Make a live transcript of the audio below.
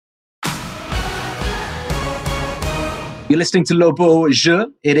You're listening to Le Beau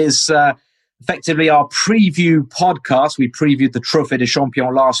Jeu. It is effectively our preview podcast. We previewed the Trophée des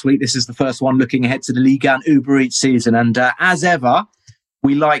Champions last week. This is the first one looking ahead to the Ligue 1 Uber Eats season. And as ever,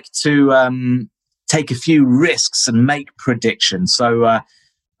 we like to take a few risks and make predictions. So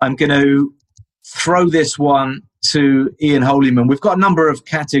I'm going to throw this one to Ian Holyman. We've got a number of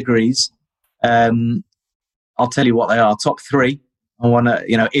categories. I'll tell you what they are. Top three. I want to,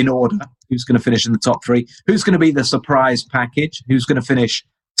 in order. Who's going to finish in the top three? Who's going to be the surprise package? Who's going to finish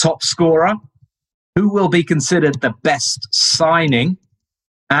top scorer? Who will be considered the best signing?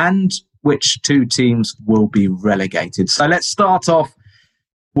 And which two teams will be relegated? So let's start off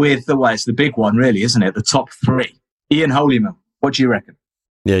with it's the big one, really, isn't it? The top three. Ian Holyman, what do you reckon?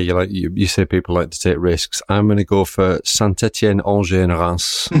 Yeah, you say people like to take risks. I'm going to go for Saint-Etienne, Angers and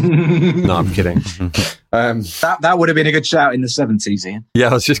Reims. No, I'm kidding. That would have been a good shout in the 70s, Ian. Yeah,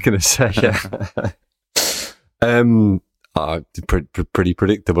 I was just going to say, pretty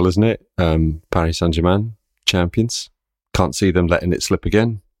predictable, isn't it? Paris Saint-Germain, champions. Can't see them letting it slip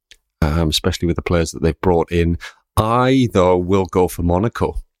again, especially with the players that they've brought in. I, though, will go for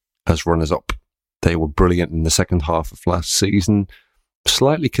Monaco as runners-up. They were brilliant in the second half of last season.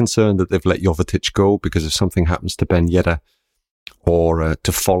 Slightly concerned that they've let Jovetic go, because if something happens to Ben Yedder or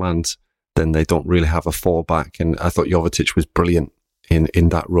to Folland, then they don't really have a fallback. And I thought Jovetic was brilliant in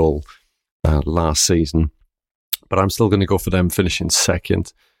that role last season. But I'm still going to go for them finishing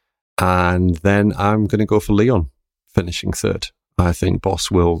second. And then I'm going to go for Lyon finishing third. I think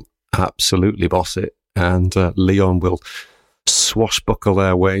Boss will absolutely boss it. And Lyon will swashbuckle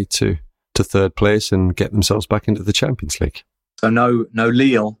their way to third place and get themselves back into the Champions League. So no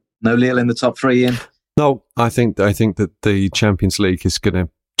Lille in the top three, Ian? No, I think that the Champions League is going to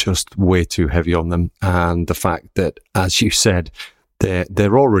just way too heavy on them. And the fact that, as you said,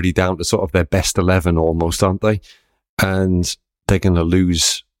 they're already down to sort of their best 11 almost, aren't they? And they're going to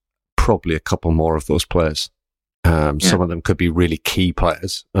lose probably a couple more of those players. Some of them could be really key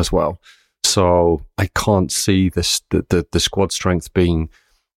players as well. So I can't see the squad strength being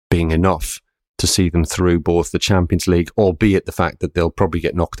enough to see them through both the Champions League, albeit the fact that they'll probably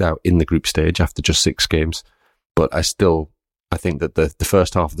get knocked out in the group stage after just 6 games. But I think that the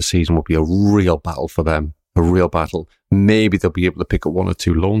first half of the season will be a real battle for them, a real battle. Maybe they'll be able to pick up 1 or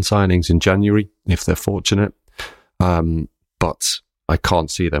 2 loan signings in January if they're fortunate. But I can't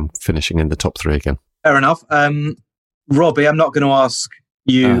see them finishing in the top 3 again. Fair enough. Robbie, I'm not going to ask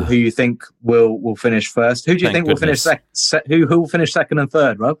you who you think will finish first. Who do you think will finish who will finish second and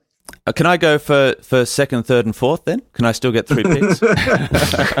third, Rob? Can I go for second, third, and fourth then? Can I still get 3 picks?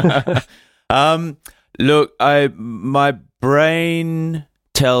 Look, my brain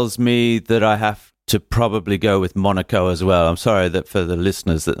tells me that I have to probably go with Monaco as well. I'm sorry that for the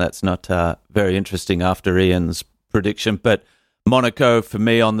listeners that's not very interesting after Ian's prediction, but Monaco for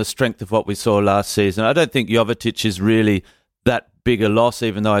me on the strength of what we saw last season. I don't think Jovetic is really that big a loss,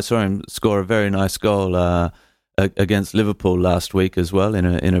 even though I saw him score a very nice goal against Liverpool last week as well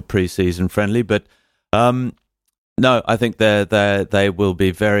in a pre-season friendly. But no, I think they will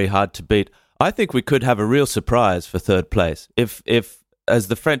be very hard to beat. I think we could have a real surprise for third place. If as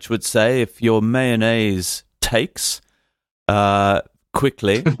the French would say, if your mayonnaise takes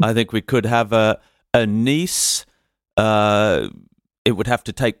quickly, I think we could have a Nice. It would have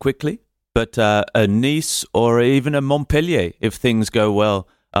to take quickly, but a Nice or even a Montpellier, if things go well,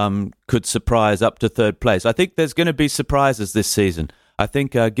 could surprise up to third place. I think there's going to be surprises this season. I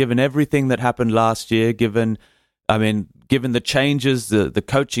think given everything that happened last year, given the changes, the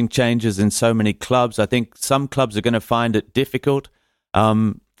coaching changes in so many clubs, I think some clubs are going to find it difficult.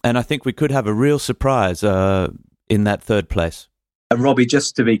 And I think we could have a real surprise in that third place. Robbie,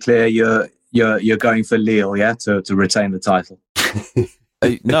 just to be clear, you're going for Lille, yeah, to retain the title.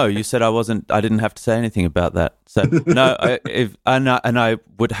 No, you said I wasn't. I didn't have to say anything about that. So no, I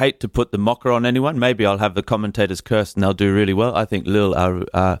would hate to put the mocker on anyone. Maybe I'll have the commentators curse and they'll do really well. I think Lille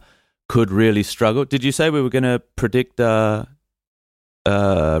could really struggle. Did you say we were going to predict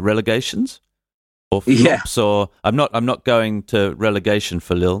relegations or flops? Yeah. Or I'm not going to relegation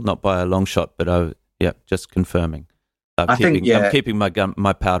for Lille, not by a long shot. But just confirming. I'm keeping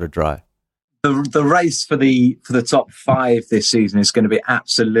my powder dry. The race for the top 5 this season is going to be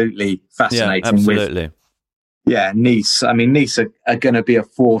absolutely fascinating. Yeah, absolutely. Nice. I mean, Nice are going to be a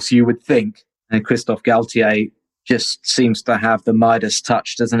force, you would think. And Christophe Galtier just seems to have the Midas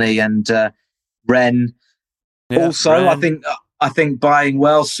touch, doesn't he? And Rennes. Yeah, also, Rennes. I think buying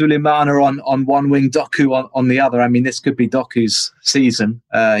well, Suleimana on one wing, Doku on the other. I mean, this could be Doku's season.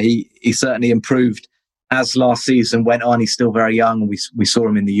 He certainly improved as last season went on. He's still very young, and we saw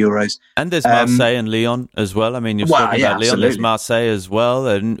him in the Euros. And there's Marseille and Lyon as well. I mean, you're talking about Lyon, there's Marseille as well.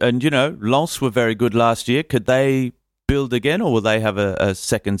 And Lens were very good last year. Could they build again, or will they have a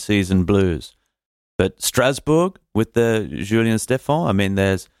second season blues? But Strasbourg with the Julien Stéphan, I mean,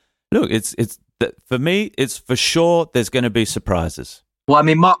 for me, it's for sure there's going to be surprises. Well, I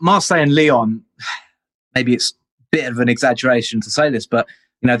mean, Marseille and Lyon, maybe it's a bit of an exaggeration to say this, but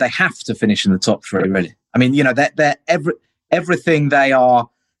they have to finish in the top three, really. I mean, they're everything they are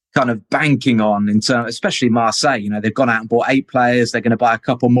kind of banking on in terms, especially Marseille. They've gone out and bought 8 players. They're going to buy a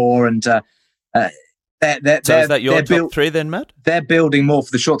couple more, and so is that your top 3 then, Matt? They're building more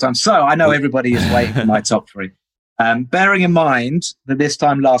for the short term. So I know everybody is waiting for my top 3. Bearing in mind that this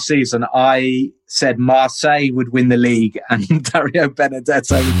time last season, I said Marseille would win the league and Dario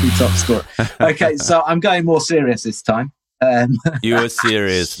Benedetto would be top scorer. Okay, so I'm going more serious this time. You were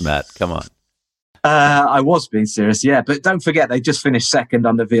serious, Matt. Come on. I was being serious, yeah. But don't forget, they just finished second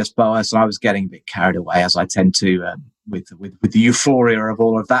under Villas-Boas, and I was getting a bit carried away, as I tend to with the euphoria of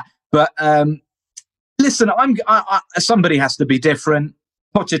all of that. But listen, somebody has to be different.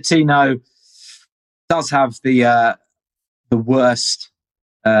 Pochettino does have the worst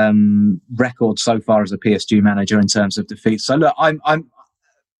record so far as a PSG manager in terms of defeats. So look, I'm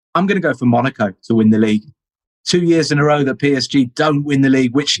going to go for Monaco to win the league. 2 years in a row that PSG don't win the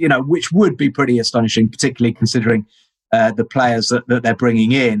league, which would be pretty astonishing, particularly considering the players that they're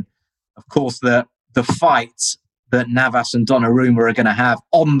bringing in. Of course, the fight that Navas and Donnarumma are going to have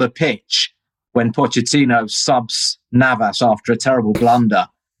on the pitch when Pochettino subs Navas after a terrible blunder.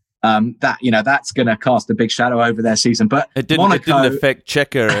 That's going to cast a big shadow over their season. But it didn't affect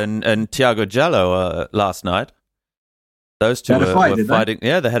Checker and Thiago Giallo last night. Those two were fighting.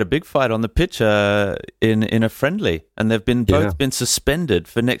 Yeah, they had a big fight on the pitch in a friendly, and they've both been suspended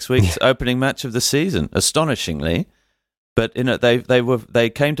for next week's opening match of the season. Astonishingly, but they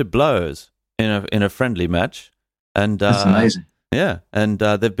came to blows in a friendly match, and that's amazing. Yeah, and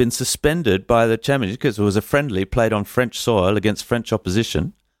they've been suspended by the championship because it was a friendly played on French soil against French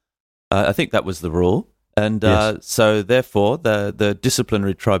opposition. I think that was the rule, and so therefore the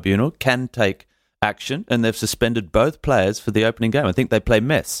disciplinary tribunal can take action, and they've suspended both players for the opening game. I think they play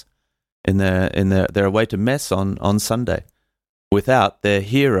Metz in their away to Metz on Sunday without their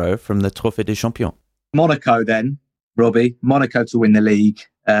hero from the Trophée des Champions. Monaco then, Robbie. Monaco to win the league.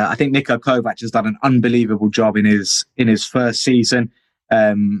 I think Niko Kovac has done an unbelievable job in his first season.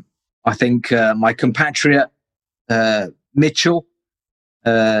 I think my compatriot Mitchell,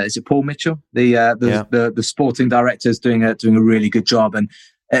 is it Paul Mitchell? The sporting director is doing a really good job, and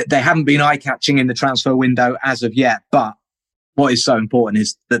they haven't been eye-catching in the transfer window as of yet. But what is so important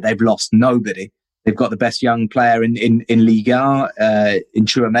is that they've lost nobody. They've got the best young player in Ligue 1, in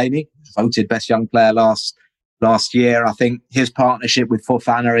Chouameni, voted best young player last year. I think his partnership with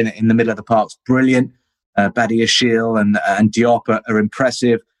Fofana in the middle of the park's brilliant. Badiashile and Diop are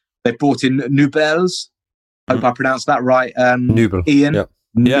impressive. They've brought in Nubels. Hope I pronounced that right. Nubel. Ian. Yep.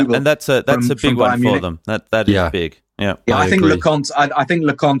 Yeah, and that's a big one for them. That is big. Yeah, I think Leconte. I think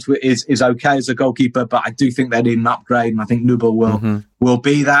Leconte is okay as a goalkeeper, but I do think they need an upgrade, and I think Nubel will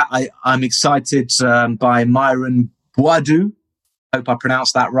be that. I'm excited by Myron Boadu. Hope I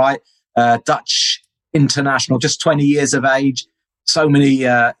pronounced that right. Dutch international, just 20 years of age. So many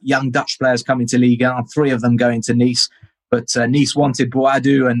young Dutch players coming to Ligue 1. 3 of them going to Nice, but Nice wanted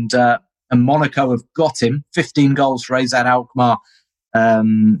Boadu, and Monaco have got him. 15 goals for Azad Alkmaar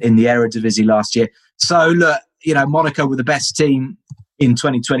in the Eredivisie last year. So look, Monaco were the best team in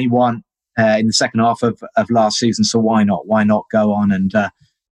 2021 in the second half of last season. So why not? Why not go on and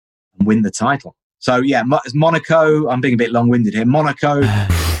win the title? So yeah, Monaco. I'm being a bit long-winded here. Monaco,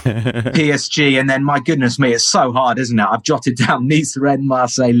 PSG, and then my goodness me, it's so hard, isn't it? I've jotted down Nice, Rennes,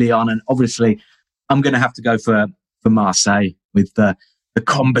 Marseille, Lyon, and obviously I'm going to have to go for Marseille with the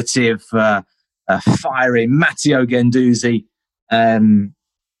combative, fiery Matteo Guendouzi.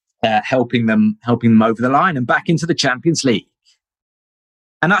 Helping them over the line and back into the Champions League.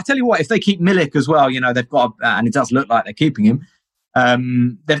 And I tell you what, if they keep Milik as well, they've got, and it does look like they're keeping him.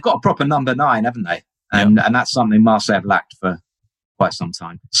 They've got a proper number 9, haven't they? And that's something Marseille have lacked for quite some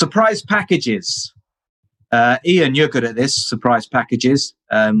time. Surprise packages. Ian, you're good at this. Surprise packages.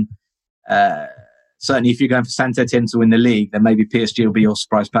 Certainly, if you're going for Saint-Etienne to win the league, then maybe PSG will be your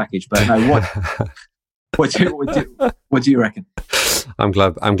surprise package. But no, what do you reckon? I'm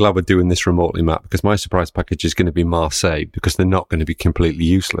glad we're doing this remotely, Matt, because my surprise package is going to be Marseille, because they're not going to be completely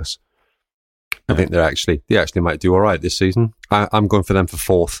useless. I think they actually might do all right this season. I'm going for them for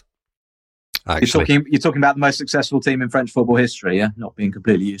 4th. Actually, you're talking about the most successful team in French football history, yeah, not being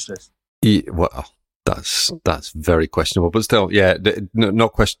completely useless. Yeah, well, That's very questionable, but still, yeah,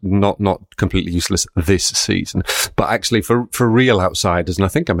 not completely useless this season. But actually, for real outsiders, and I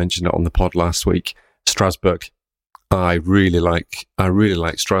think I mentioned it on the pod last week, Strasbourg. I really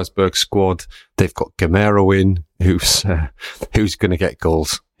like Strasbourg's squad. They've got Gamero in, who's going to get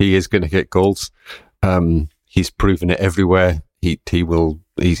goals. He is going to get goals. He's proven it everywhere.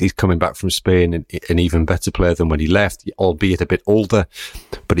 He's coming back from Spain, an even better player than when he left, albeit a bit older,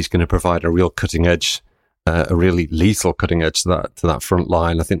 but he's going to provide a real cutting edge, a really lethal cutting edge to that front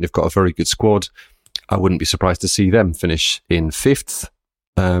line. I think they've got a very good squad. I wouldn't be surprised to see them finish in 5th.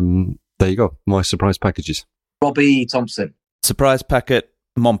 There you go, my surprise packages. Robbie Thompson. Surprise packet,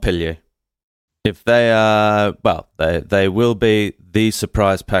 Montpellier. If they are, they will be the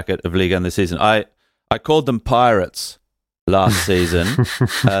surprise packet of Ligue 1 this season. I called them Pirates last season,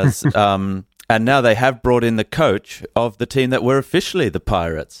 and now they have brought in the coach of the team that were officially the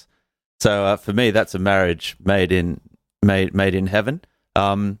Pirates. So for me, that's a marriage made in heaven.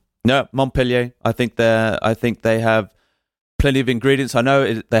 No, Montpellier. I think they have plenty of ingredients. I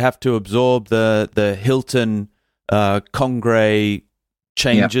know they have to absorb the Hilton Congre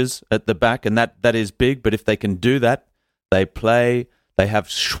changes at the back, and that is big. But if they can do that, they have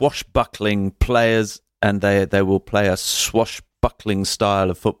swashbuckling players, and they will play a swashbuckling style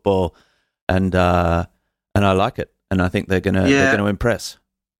of football, and I like it, and I think they're gonna impress.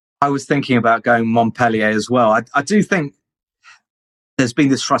 I was thinking about going Montpellier as well. I do think there's been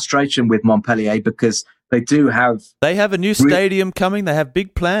this frustration with Montpellier because they have a new stadium coming. They have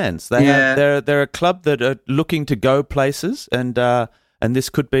big plans. They're a club that are looking to go places, and this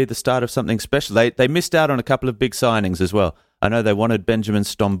could be the start of something special. They missed out on a couple of big signings as well. I know they wanted Benjamin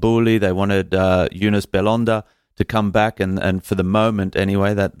Stambouli, they wanted Yunus Belhanda to come back, and for the moment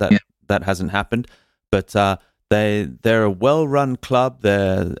anyway, that hasn't happened. But they're a well-run club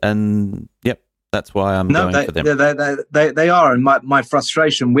there, and that's why I'm going for them. They are, and my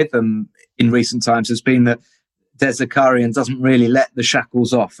frustration with them in recent times has been that Des Zakarian doesn't really let the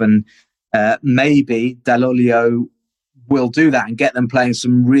shackles off, and maybe Dall'Olio will do that and get them playing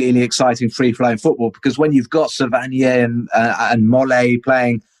some really exciting free-flowing football, because when you've got Savanier and Mollet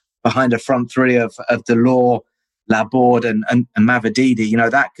playing behind a front three of Delors, Laborde and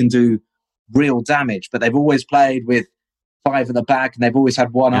Mavididi, that can do real damage. But they've always played with 5 at the back, and they've always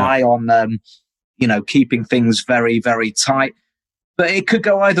had one eye on keeping things very, very tight. But it could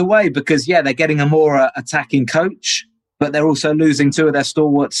go either way, because they're getting a more attacking coach, but they're also losing 2 of their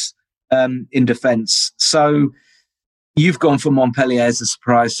stalwarts in defence. So you've gone for Montpellier as a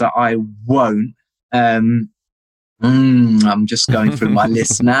surprise, so I won't. I'm just going through my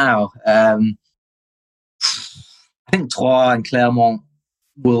list now. I think Troyes and Clermont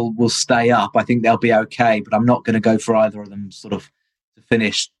will stay up. I think they'll be okay, but I'm not going to go for either of them sort of to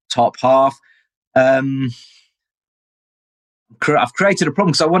finish top half. I've created a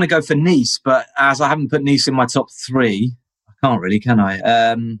problem because I want to go for Nice, but as I haven't put Nice in my top 3, I can't really, can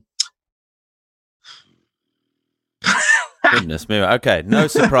I? Goodness me. Okay, no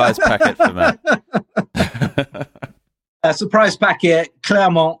surprise packet for me. Surprise packet,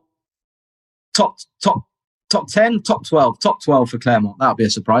 Clermont, top 10, top 12 for Clermont. That would be a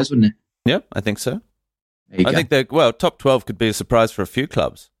surprise, wouldn't it? Yep, I think so. I think top 12 could be a surprise for a few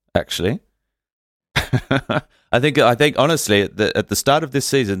clubs, actually. I think honestly, at the start of this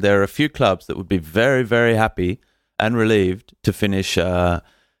season, there are a few clubs that would be very, very happy and relieved to finish from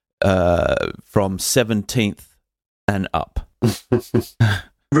 17th and up.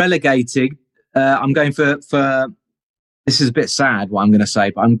 Relegated. I'm going for. This is a bit sad what I'm going to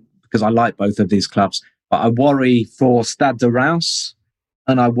say, but because I like both of these clubs. But I worry for Stade de Reims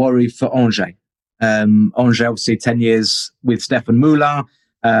and I worry for Angers. Angers, obviously, 10 years with Stéphane Moulin.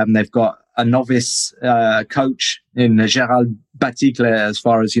 They've got a novice coach in Gérald Baticle, as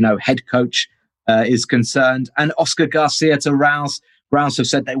far as head coach is concerned, and Oscar Garcia to Reims. Reims have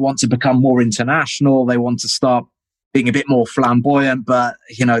said they want to become more international. They want to start being a bit more flamboyant, but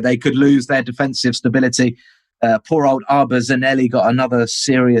they could lose their defensive stability. Poor old Arba Zanelli got another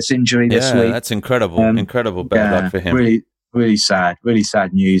serious injury this week. That's incredible. Incredible bad luck for him. Really, really sad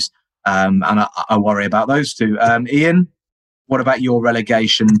news. And I worry about those two. Ian, what about your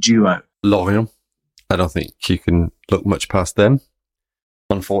relegation duo? Lorient. I don't think you can look much past them,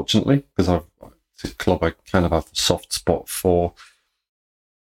 unfortunately, because it's a club I kind of have a soft spot for.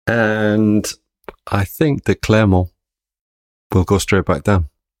 And I think that Clermont will go straight back down.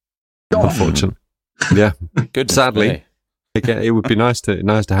 Unfortunately. Yeah. Good. Sadly. Again, it would be nice to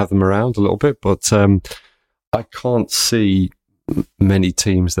have them around a little bit, but I can't see many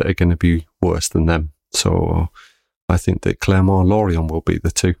teams that are going to be worse than them. So I think that Clermont and Lorient will be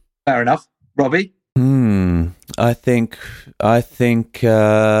the two. Fair enough. Robbie? I think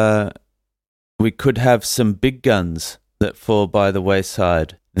we could have some big guns that fall by the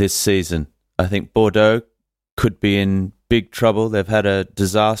wayside this season. I think Bordeaux could be in big trouble. They've had a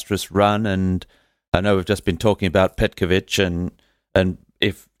disastrous run, and I know we've just been talking about Petkovic and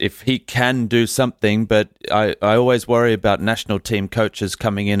if he can do something, but I always worry about national team coaches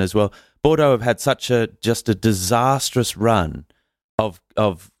coming in as well. Bordeaux have had just a disastrous run of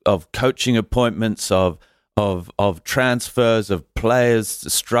coaching appointments, of transfers, of players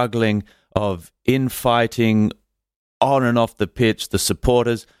struggling, of infighting on and off the pitch, the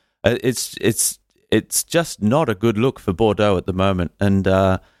supporters. It's just not a good look for Bordeaux at the moment, and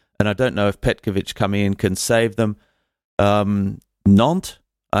I don't know if Petkovic coming in can save them. Nantes,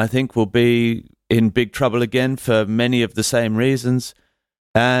 I think, will be in big trouble again for many of the same reasons.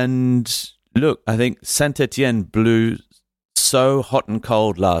 And look, I think Saint-Etienne blew so hot and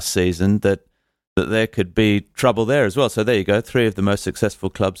cold last season that there could be trouble there as well. So there you go, 3 of the most successful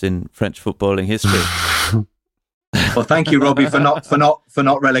clubs in French footballing history. Well, thank you, Robbie, for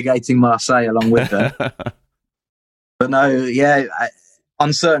not relegating Marseille along with them. But no, yeah,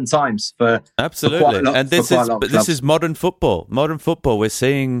 uncertain times for absolutely. For and this is modern football. Modern football. We're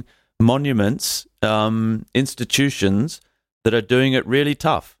seeing monuments, institutions that are doing it really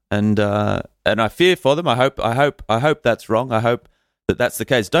tough, and I fear for them. I hope that's wrong. I hope that's the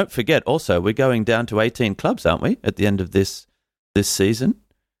case. Don't forget, also, we're going down to 18 clubs, aren't we, at the end of this season?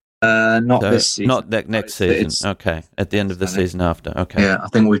 This season. Not next season. Okay, at the end of the season after. Okay. Yeah, I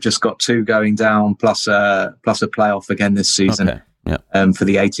think we've just got 2 going down plus a playoff again this season. Okay. Yeah. For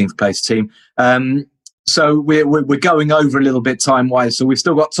the 18th place team. So we're going over a little bit time wise. So we've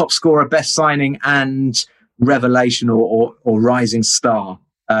still got top scorer, best signing, and revelation or rising star.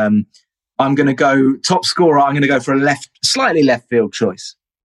 I'm going to go top scorer. I'm going to go for a slightly left field choice,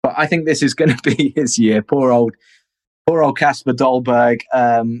 but I think this is going to be his year. Poor old Kasper Dolberg.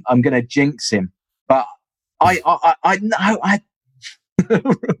 I'm going to jinx him, but I know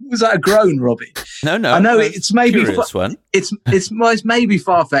was that a groan, Robbie? No. I know it's maybe one. It's maybe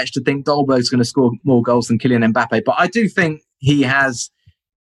far fetched to think Dolberg's going to score more goals than Kylian Mbappe, but I do think he has.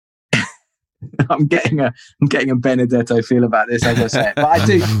 I'm getting a Benedetto feel about this as I say it, but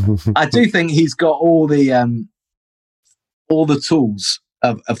I do think he's got all the tools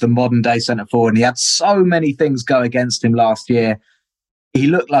of the modern day centre forward, and he had so many things go against him last year. He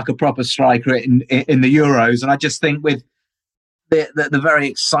looked like a proper striker in the Euros, and I just think with the very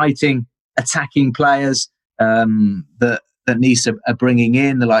exciting attacking players that Nice are bringing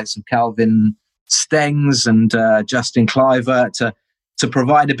in, the likes of Calvin Stengs and Justin Kluivert to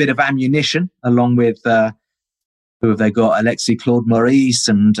provide a bit of ammunition, along with who have they got? Alexis Claude Maurice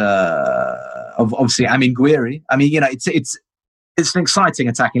and obviously Amin Gouiri. I mean, it's an exciting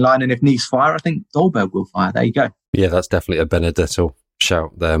attacking line, and if Nice fire, I think Dolberg will fire. There you go. Yeah, that's definitely a Benedetto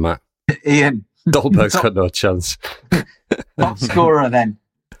shout there, Matt. Ian. Dolberg's got no chance. Top scorer then.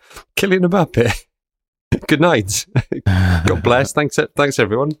 Kylian Mbappe. Good night. God bless. Thanks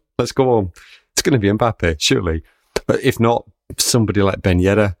everyone. Let's go home. It's going to be Mbappe, surely. But if not, somebody like Ben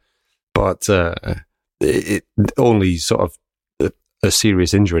Yedder. But it only sort of a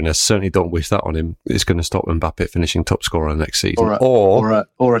serious injury, and I certainly don't wish that on him. It's going to stop Mbappe finishing top scorer next season. Or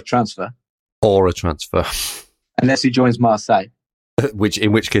a transfer. Or a transfer. Unless he joins Marseille.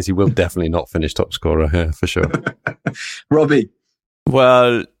 In which case he will definitely not finish top scorer here, for sure. Robbie.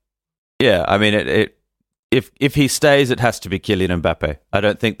 Well, yeah, I mean, if he stays, it has to be Kylian Mbappe. I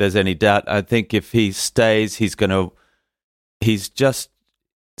don't think there's any doubt. I think if he stays, he's just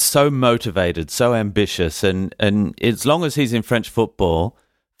so motivated, so ambitious, and as long as he's in French football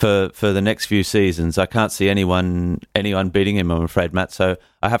for the next few seasons, I can't see anyone beating him, I'm afraid, Matt. So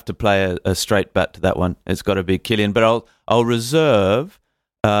I have to play a straight bet to that one. It's got to be Kylian, but I'll reserve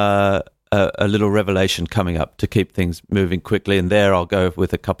a little revelation coming up to keep things moving quickly, and there I'll go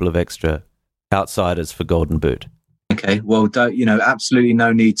with a couple of extra outsiders for Golden Boot. Okay, well, absolutely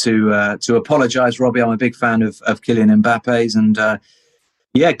no need to apologise, Robbie. I'm a big fan of Kylian Mbappe's, and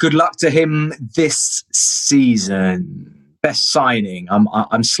good luck to him this season. Best signing.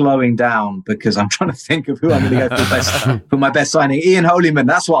 I'm slowing down because I'm trying to think of who I'm going to go for my best signing. Ian Holyman.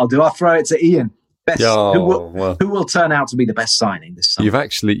 That's what I'll do. I'll throw it to Ian. Who will turn out to be the best signing this summer?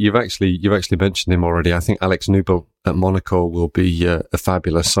 You've actually mentioned him already. I think Alex Nubel at Monaco will be a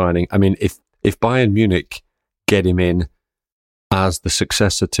fabulous signing. I mean, if Bayern Munich get him in as the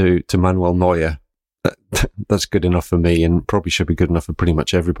successor to Manuel Neuer, that's good enough for me, and probably should be good enough for pretty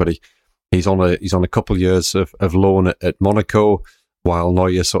much everybody. He's on a couple of years of loan at Monaco, while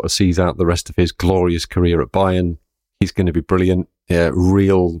Neuer sort of sees out the rest of his glorious career at Bayern. He's going to be brilliant.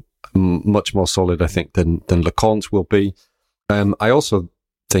 Real much more solid, I think, than Leconte will be. I also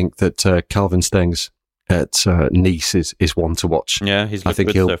think that Calvin Stengs at Nice is one to watch. Yeah, he's looked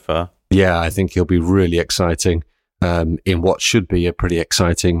good so far. Yeah, I think he'll be really exciting in what should be a pretty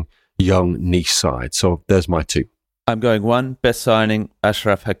exciting young Nice side. So there's my two. I'm going one, best signing,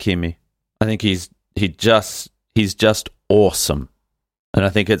 Achraf Hakimi. I think he's just awesome. And I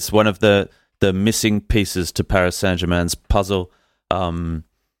think it's one of the missing pieces to Paris Saint-Germain's puzzle. Achraf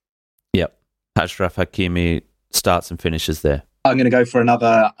Hakimi starts and finishes there. I'm going to go for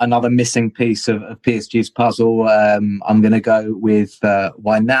another missing piece of PSG's puzzle. I'm going to go with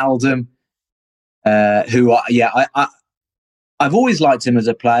Wijnaldum, who I've always liked him as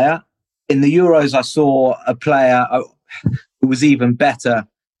a player. In the Euros, I saw a player who was even better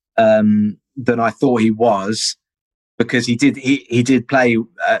than I thought he was, because he did play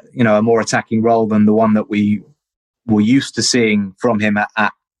a more attacking role than the one that we were used to seeing from him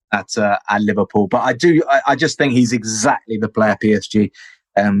at Liverpool. But I just think he's exactly the player PSG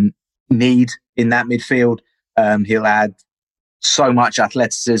need in that midfield. He'll add so much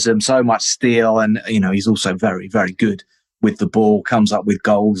athleticism, so much steel, and he's also very, very good with the ball. Comes up with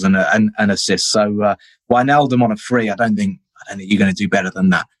goals and assists. So Wijnaldum on a free, I don't think you're going to do better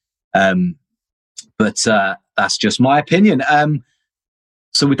than that. But that's just my opinion.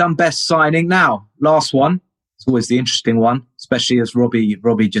 So we've done best signing. Now, last one. It's always the interesting one, especially as Robbie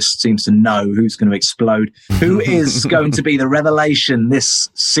just seems to know who's going to explode. Who is going to be the revelation this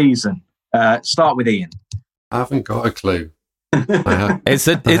season? Start with Ian. I haven't got a clue.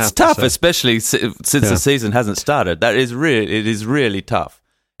 It's tough, especially since the season hasn't started. It is really tough.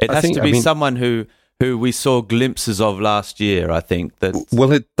 It has to be someone who we saw glimpses of last year. I think that. Well,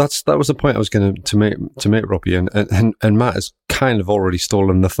 that was the point I was going to make, Robbie, and Matt has kind of already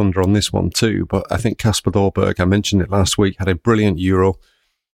stolen the thunder on this one too. But I think Kasper Dolberg, I mentioned it last week, had a brilliant Euro.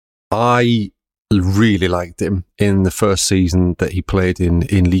 I really liked him in the first season that he played in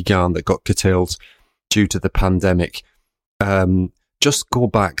Ligue 1 that got curtailed due to the pandemic. Just go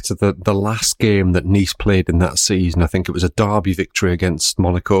back to the last game that Nice played in that season. I think it was a derby victory against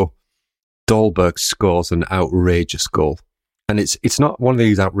Monaco. Dolberg scores an outrageous goal. And it's not one of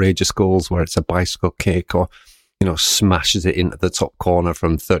these outrageous goals where it's a bicycle kick or, smashes it into the top corner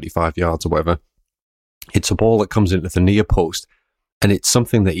from 35 yards or whatever. It's a ball that comes into the near post, and it's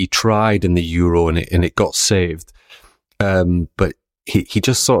something that he tried in the Euro and it got saved. But he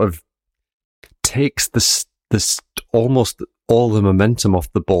just sort of takes this almost all the momentum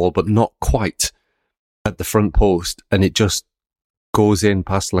off the ball, but not quite at the front post, and it just goes in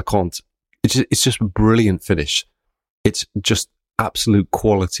past Leconte. It's just a brilliant finish. It's just absolute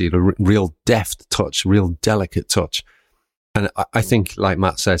quality, a real deft touch, real delicate touch. And I think, like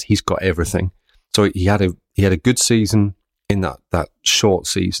Matt says, he's got everything. So he had a good season in that short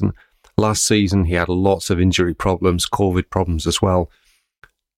season. Last season, he had lots of injury problems, COVID problems as well.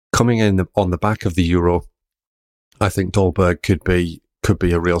 Coming in on the back of the Euro, I think Dolberg could be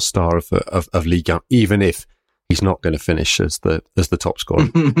a real star of Ligue 1, even if he's not going to finish as the top scorer.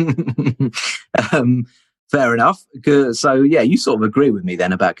 Fair enough. So you sort of agree with me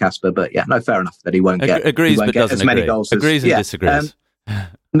then about Kasper, but fair enough that he won't get as many goals. Agrees and disagrees.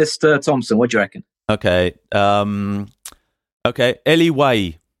 Mr. Thompson, what do you reckon? Okay. Eli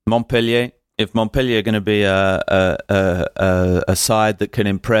Wahi, Montpellier. If Montpellier are going to be a side that can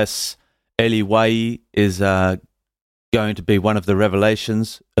impress, Eli Wahi is going to be one of the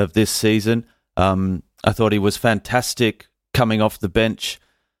revelations of this season. I thought he was fantastic coming off the bench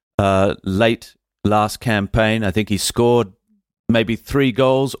late last campaign. I think he scored maybe 3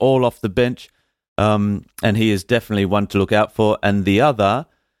 goals all off the bench, and he is definitely one to look out for. And the other,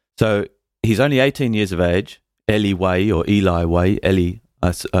 so he's only 18 years of age, Eli Wahi, or Eli Wahi, Eli,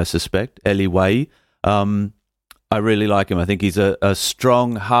 I suspect, Eli Wahi. I really like him. I think he's a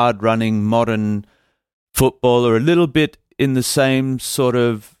strong, hard-running, modern footballer, a little bit in the same sort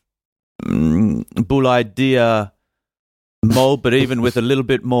of Boulaïdia mold, but even with a little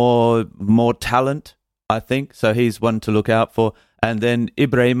bit more talent, I think. So he's one to look out for. And then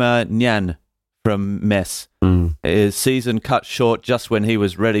Ibrahima Niane from Metz. His season cut short just when he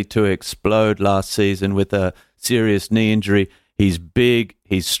was ready to explode last season with a serious knee injury. He's big,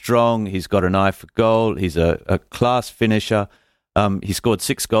 he's strong, he's got an eye for goal, he's a class finisher. He scored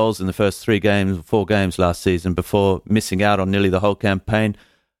 6 goals in the first 4 games last season before missing out on nearly the whole campaign.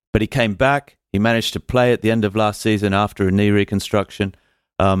 But he came back. He managed to play at the end of last season after a knee reconstruction.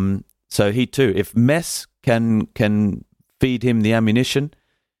 So he too, if Metz can feed him the ammunition,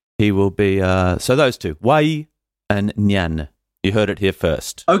 he will be... so those two, Wahi and Niane. You heard it here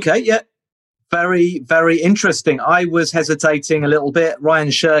first. Okay, yeah. Very, very interesting. I was hesitating a little bit. Ryan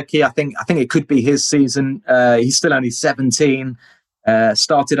Shirky, I think it could be his season. He's still only 17.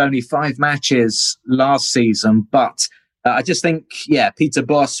 Started only 5 matches last season, but I just think, Peter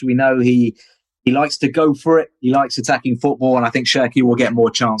Bosz, we know he likes to go for it. He likes attacking football, and I think Shirky will get more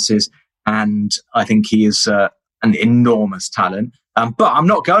chances. And I think he is an enormous talent. But I'm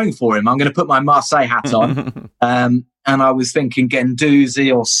not going for him. I'm going to put my Marseille hat on. And I was thinking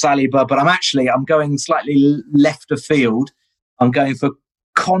Guendouzi or Saliba, but I'm going slightly left of field. I'm going for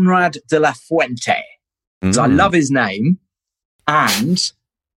Conrad de la Fuente. So I love his name. And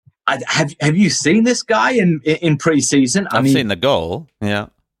have you seen this guy in pre-season? I've seen the goal. Yeah.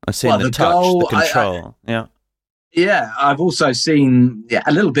 I've seen the touch, goal, the control. Yeah, I've also seen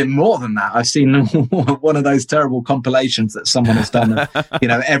a little bit more than that. I've seen one of those terrible compilations that someone has done of,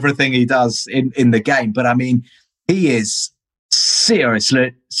 everything he does in the game. But I mean, he is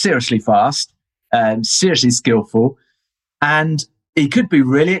seriously fast, seriously skillful, and he could be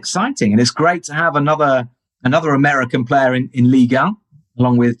really exciting. And it's great to have another American player in Ligue 1,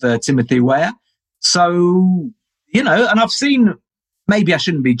 along with Timothy Weah. So, and I've seen, maybe I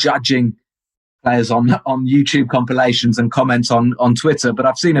shouldn't be judging players on YouTube compilations and comments on Twitter, but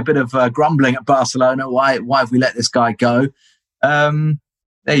I've seen a bit of grumbling at Barcelona. Why have we let this guy go? There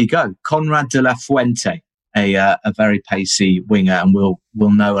you go. Conrad de la Fuente, a very pacey winger, and we'll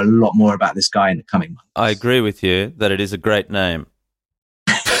know a lot more about this guy in the coming months. I agree with you that it is a great name.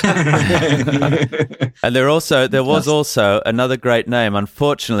 And there was also another great name.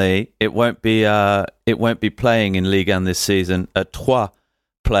 Unfortunately, it won't be playing in Ligue 1 this season. A Troyes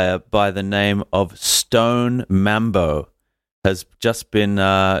player by the name of Stone Mambo has just been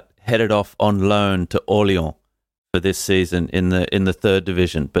headed off on loan to Orléans for this season in the third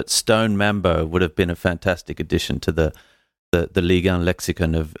division. But Stone Mambo would have been a fantastic addition to the Ligue 1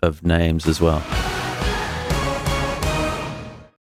 lexicon of names as well.